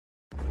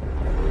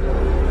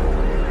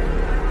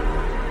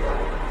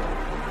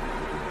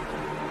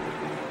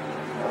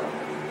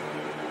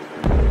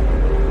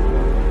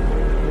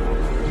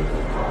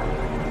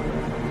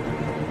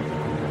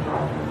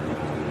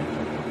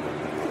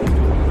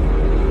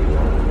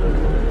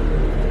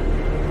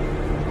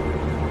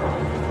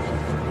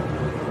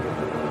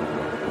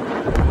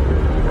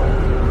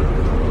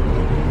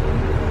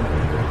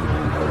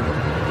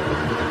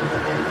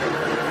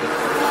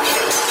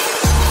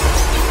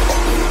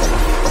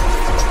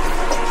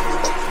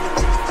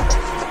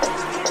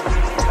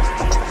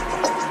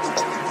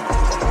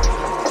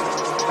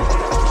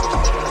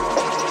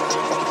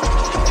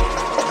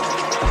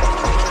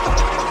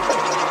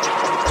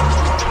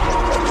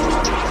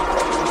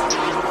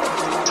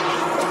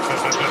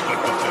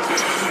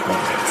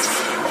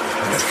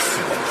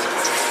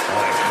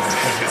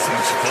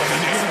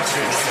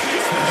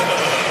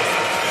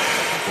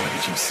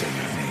say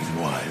your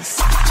name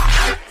was.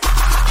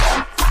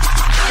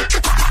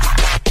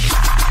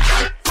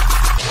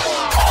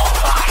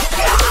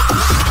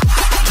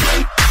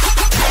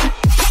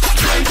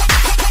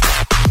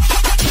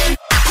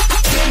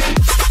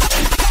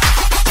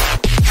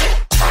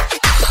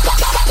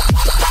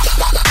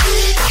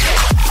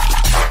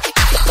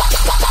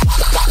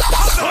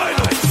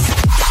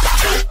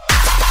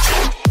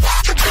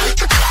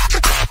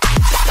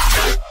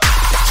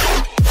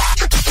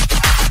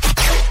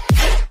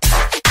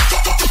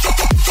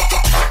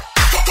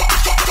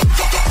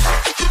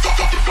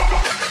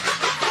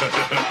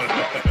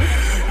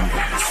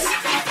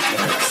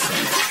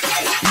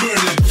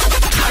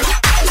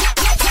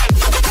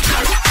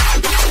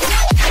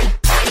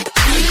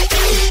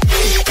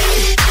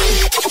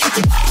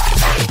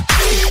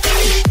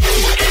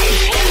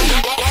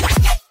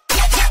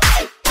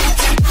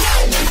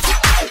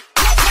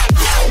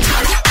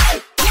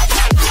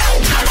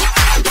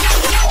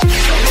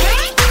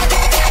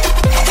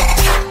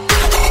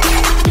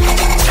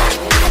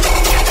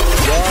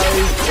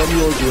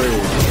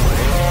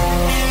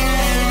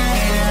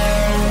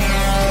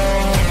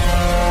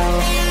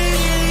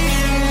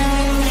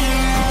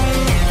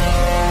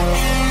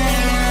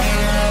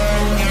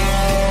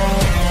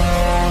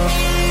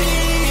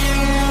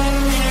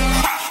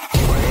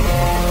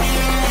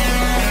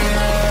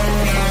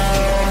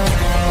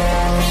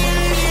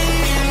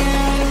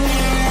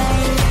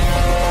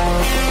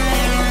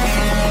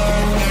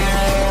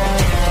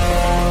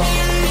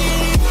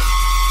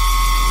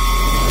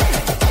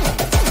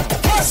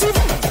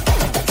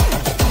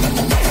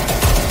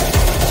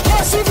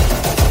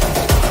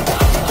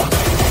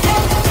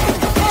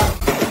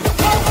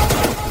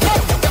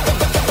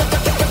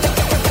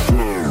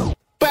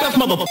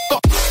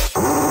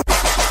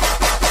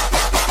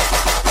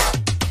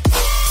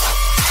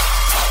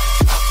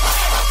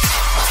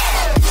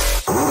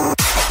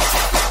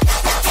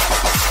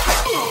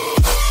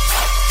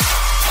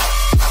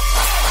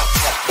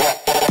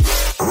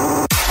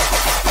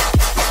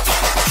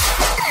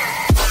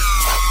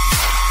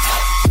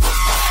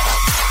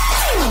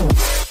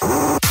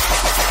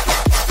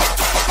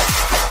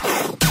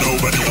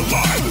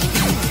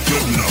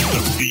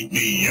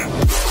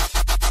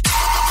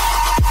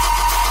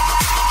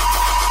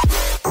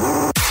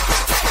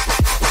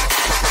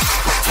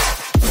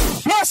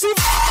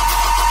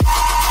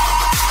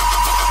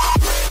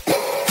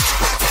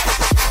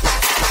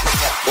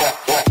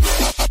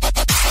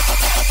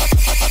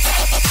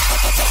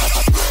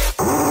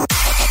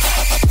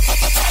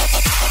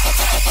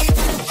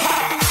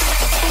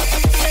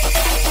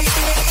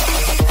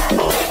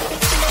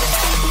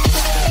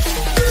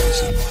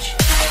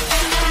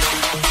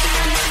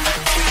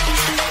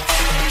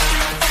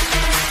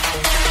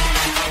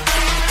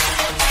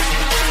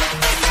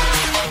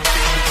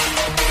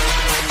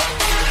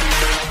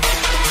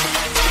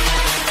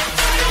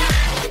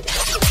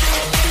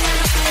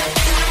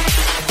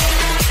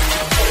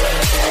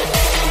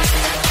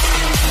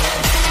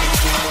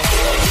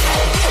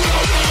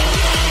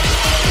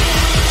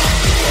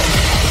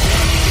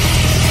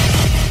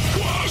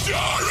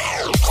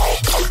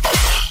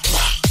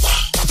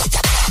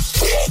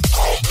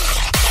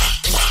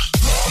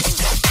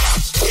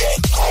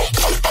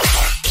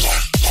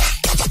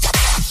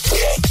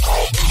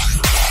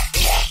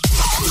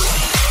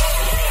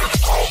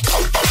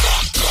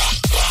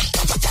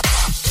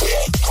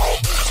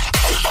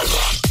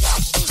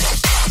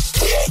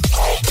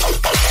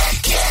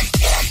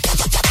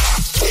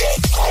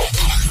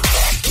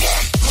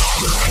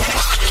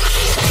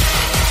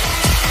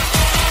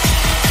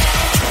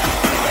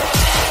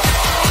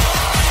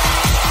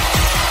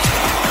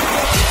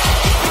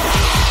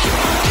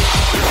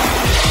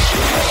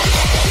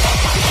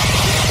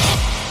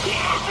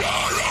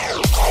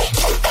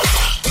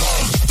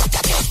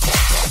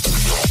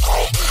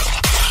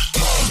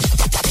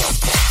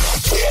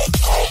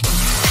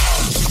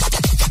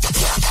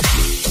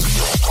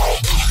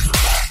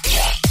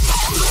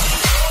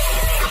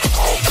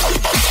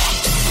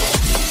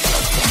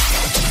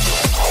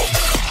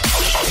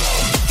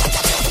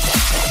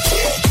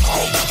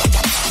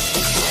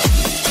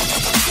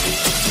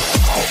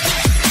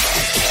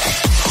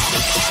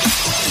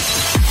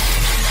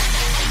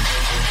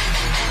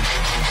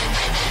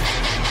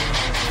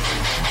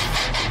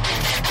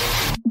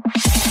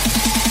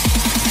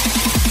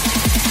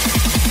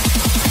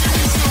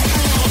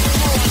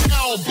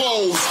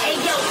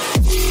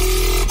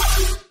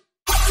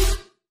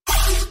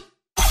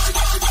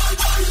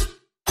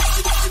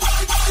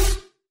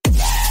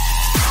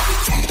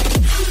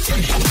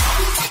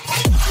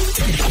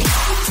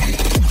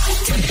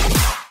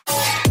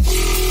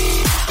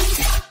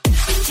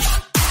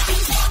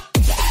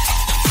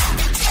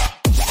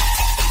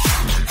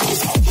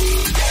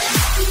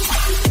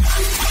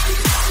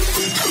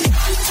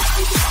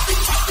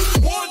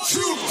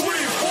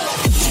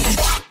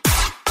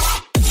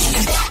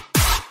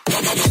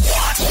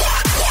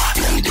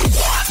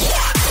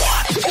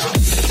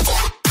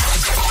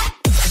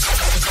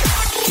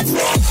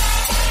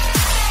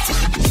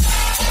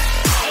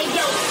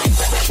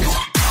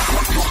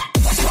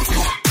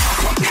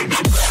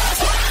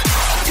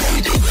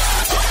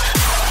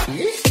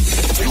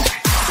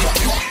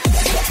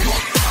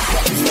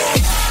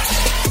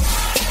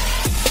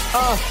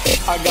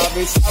 I got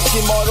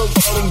Versace models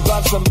rolling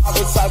blunts on my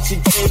Versace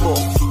table.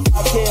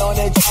 5K on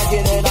that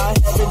jacket and I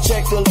haven't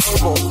checked the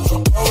label.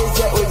 Always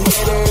that with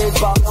haters,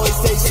 but always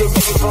takes the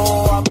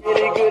rainbow. I'm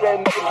really good at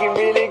making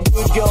really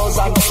good girls,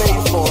 I'm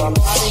faithful. I'm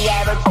running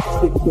out of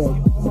toxic sex,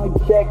 my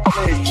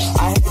checklist.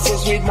 I had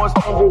sex with more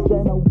strangers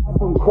than a wife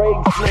from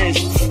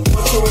Craigslist.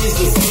 What is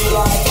the city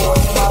life or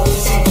am I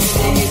losing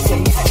meaning? It's a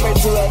nightmare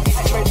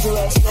to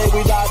stay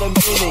without a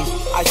meaning.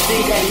 I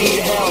think I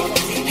need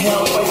help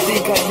I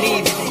think I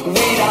need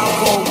weed,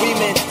 alcohol,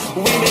 women,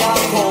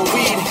 alcohol,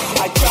 weed.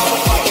 I try to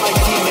fight my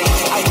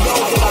demons, I know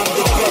that I'm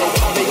the best.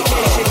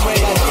 Vacation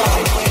when I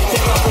die,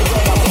 take off the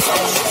day I'm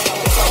first.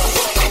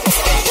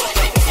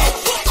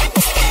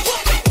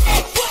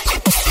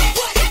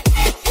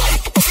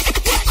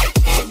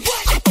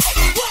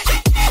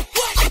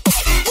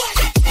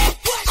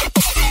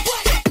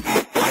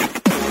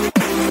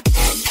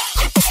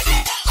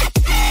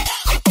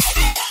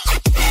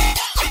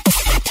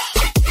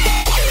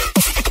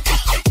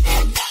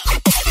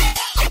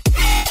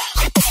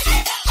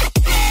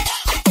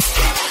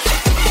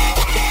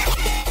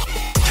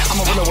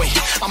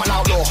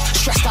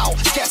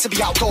 To be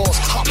outdoors,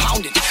 heart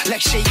pounding,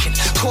 legs shaking,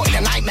 caught in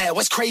a nightmare,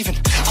 was craving.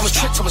 I was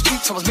tricked, I was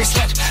duped, I was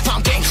misled. Now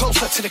I'm getting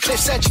closer to the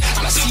cliff's edge,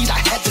 and I see that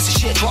head, there's a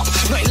sheer drop.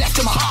 Nothing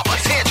left in my heart but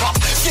a teardrop.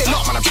 Fear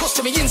not, man, I'm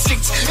trusting my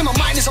instincts. In my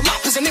mind is a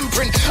map, is an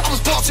imprint. I was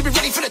born to be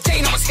ready for the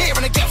day, and I was here,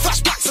 and I get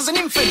flashbacks as an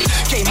infant.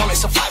 Game on,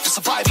 it's a fight for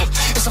survival.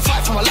 It's a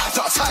fight for my life,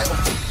 not a title.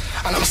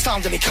 And I'm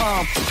astoundingly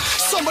calm.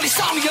 Somebody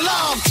sound the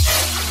alarm.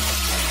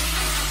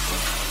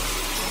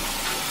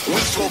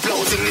 Whistle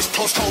blows in this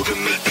postcode and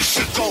make this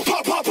shit go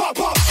pop, pop, pop,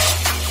 pop.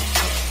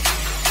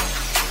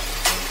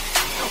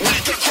 We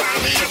get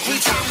drowning every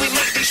time we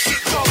make this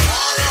shit go.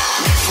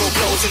 Whistle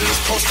blows in this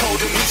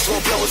postcode and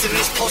whistle blows in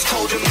this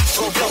postcode and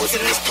whistle blows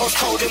in this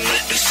postcode and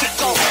make this shit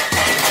go.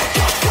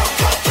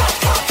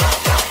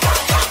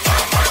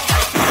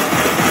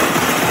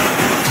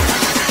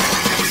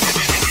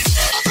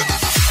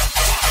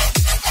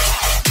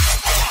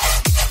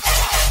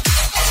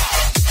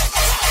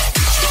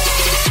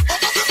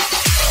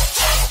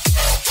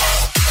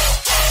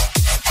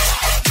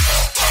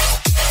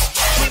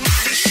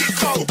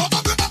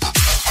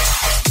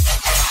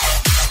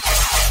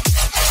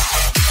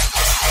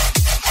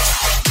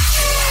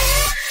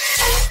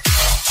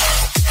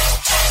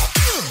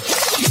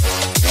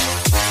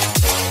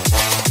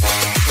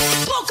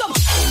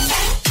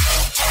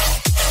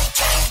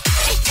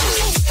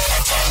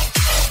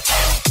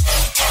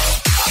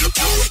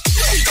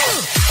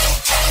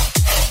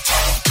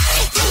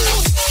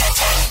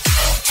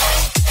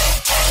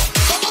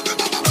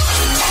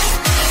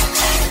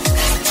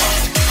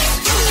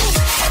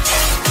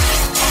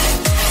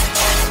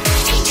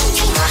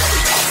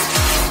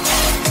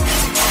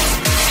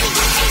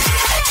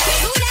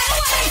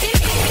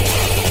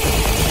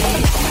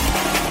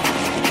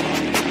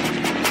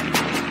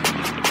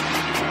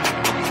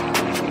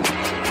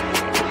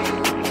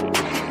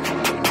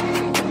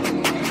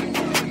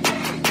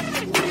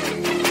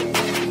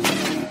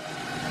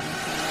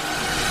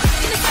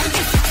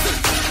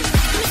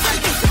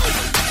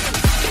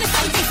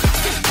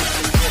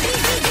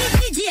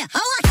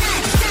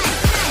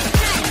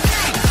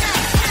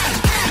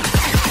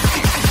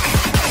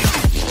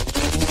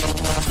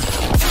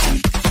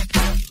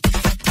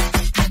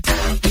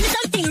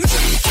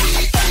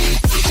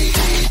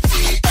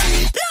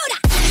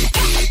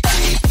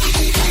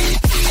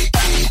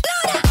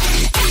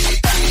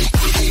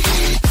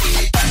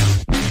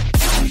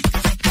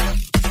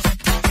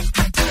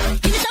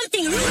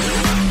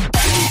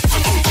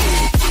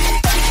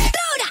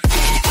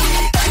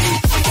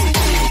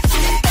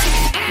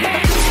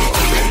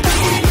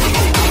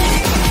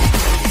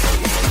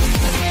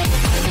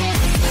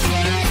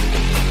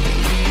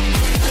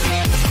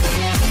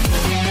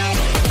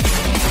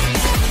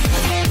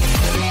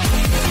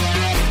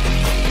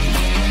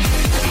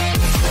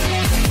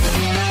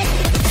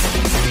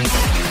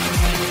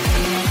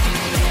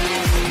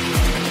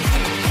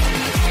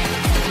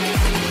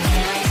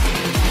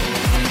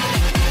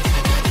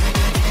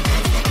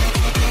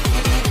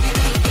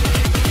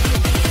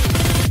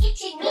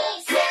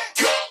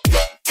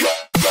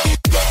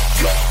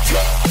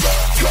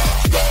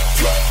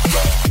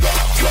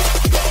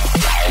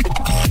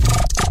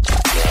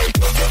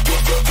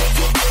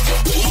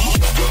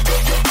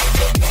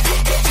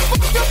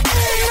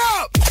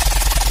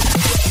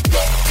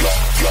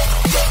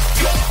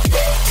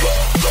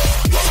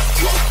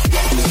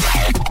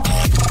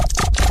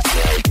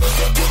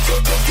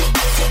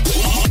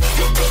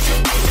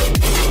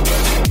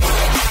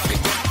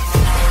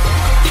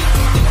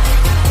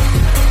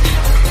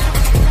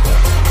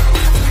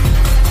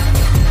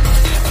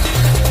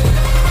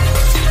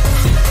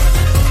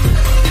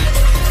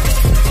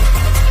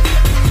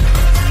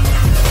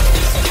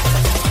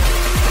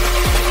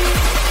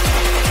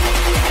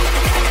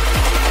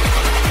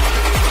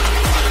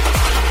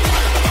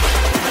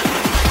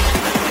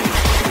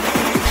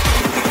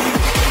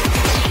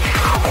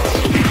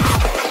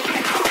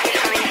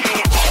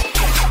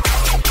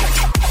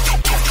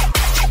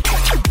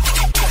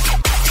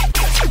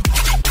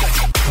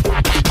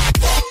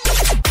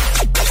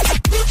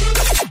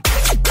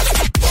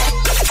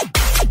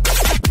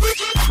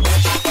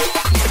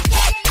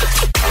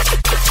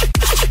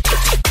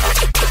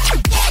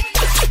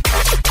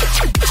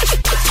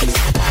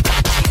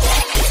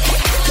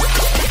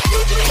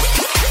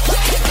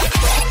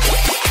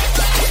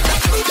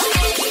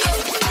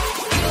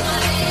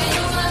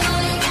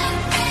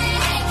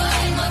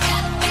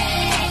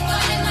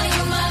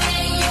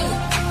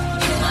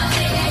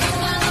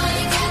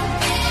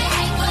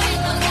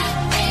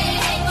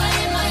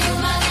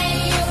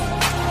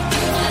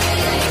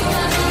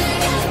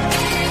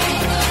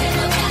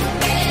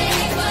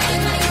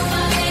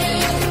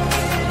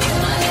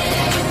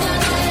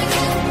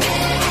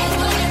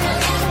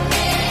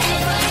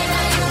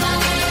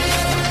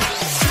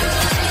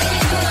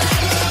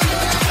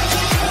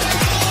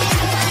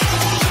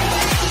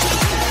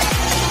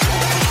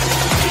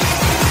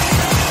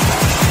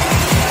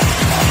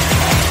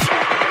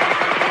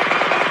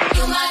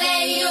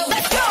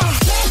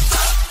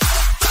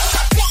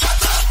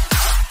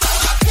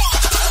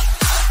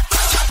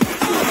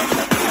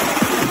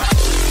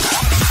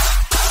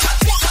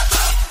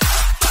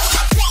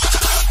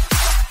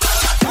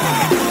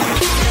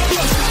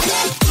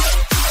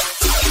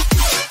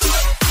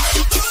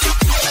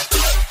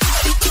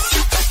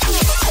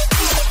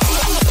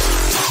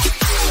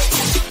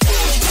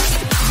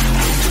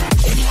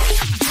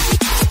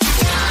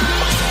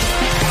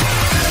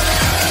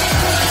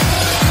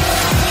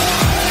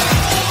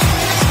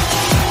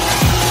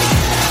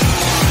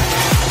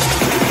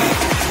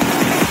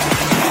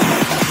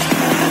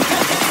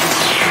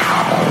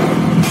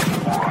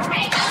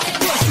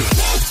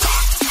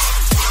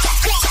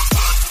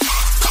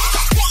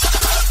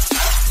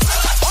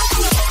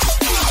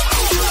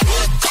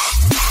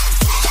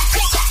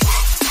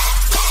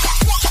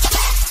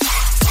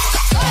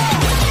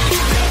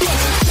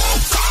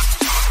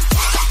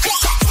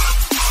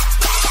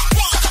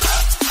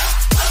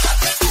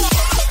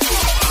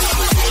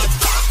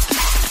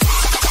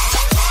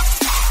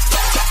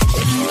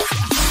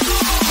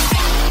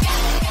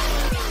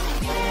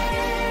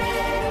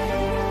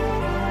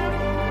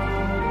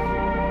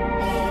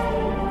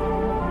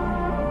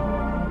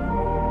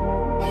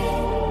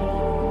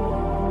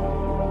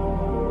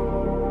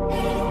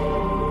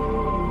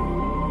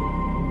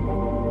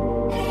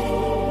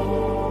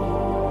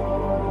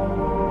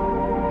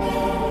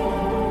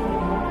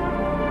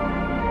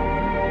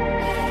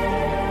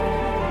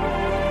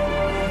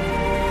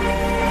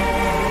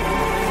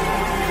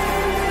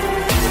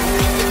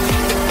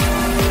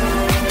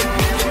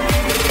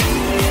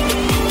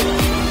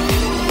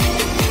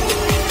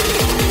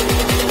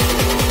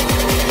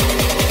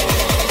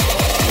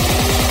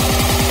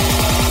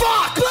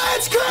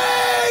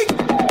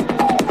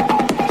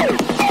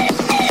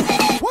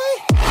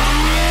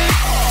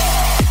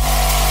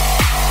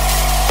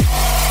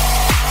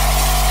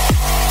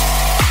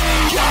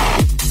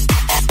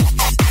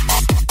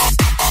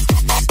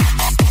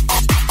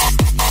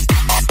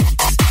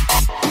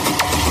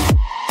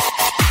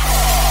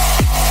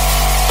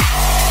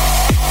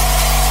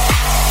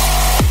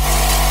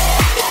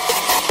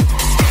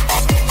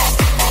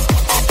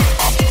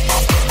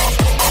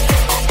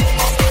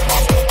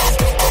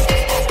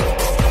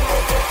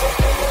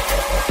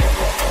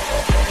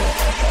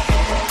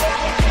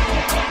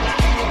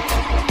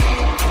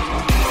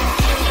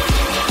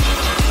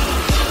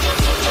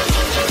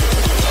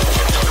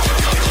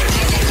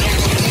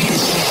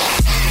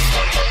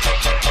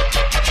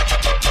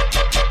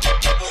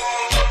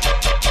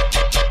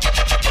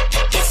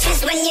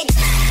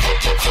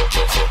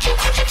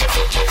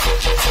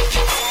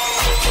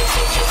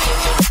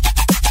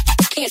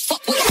 Can't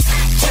fuck with it.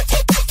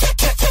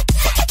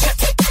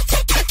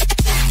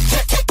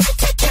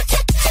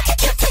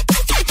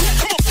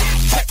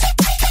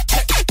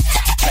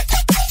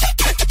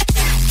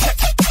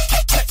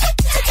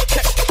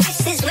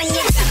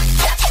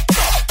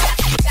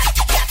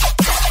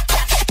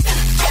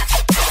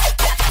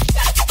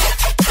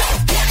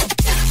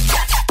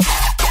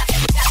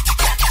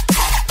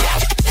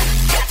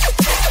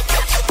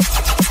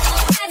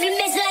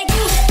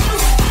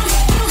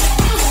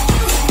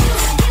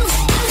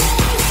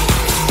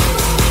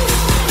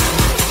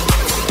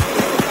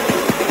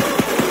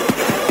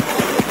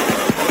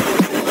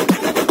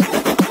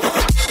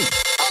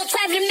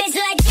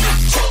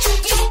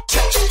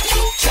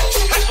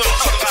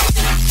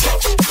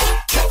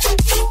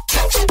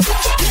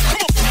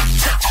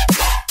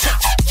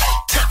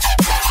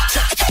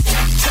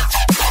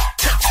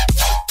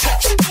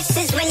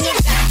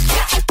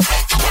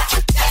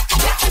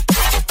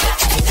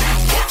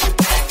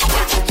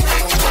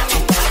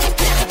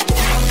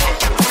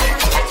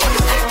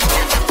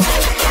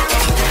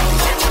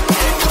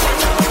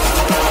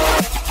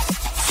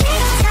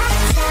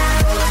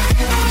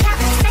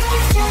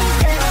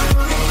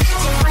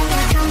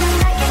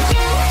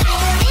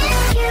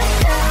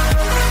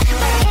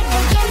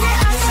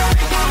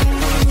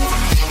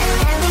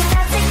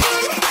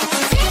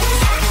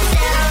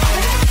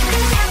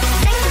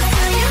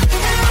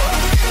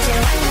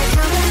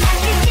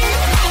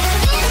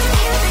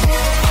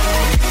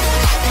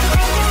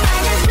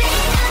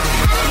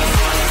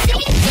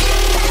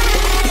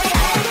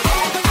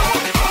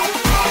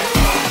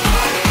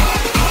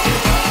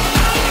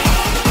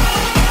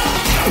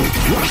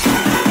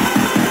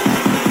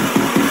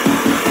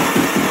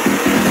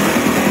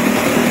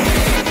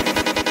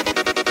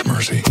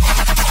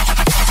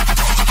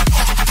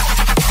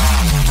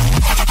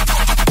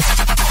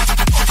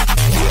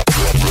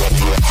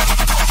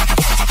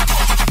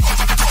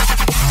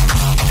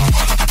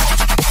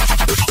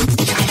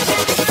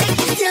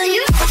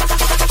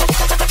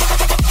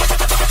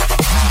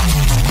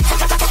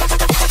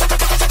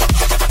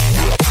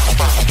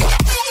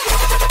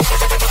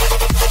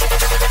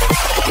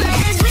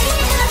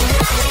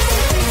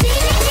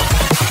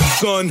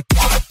 Son.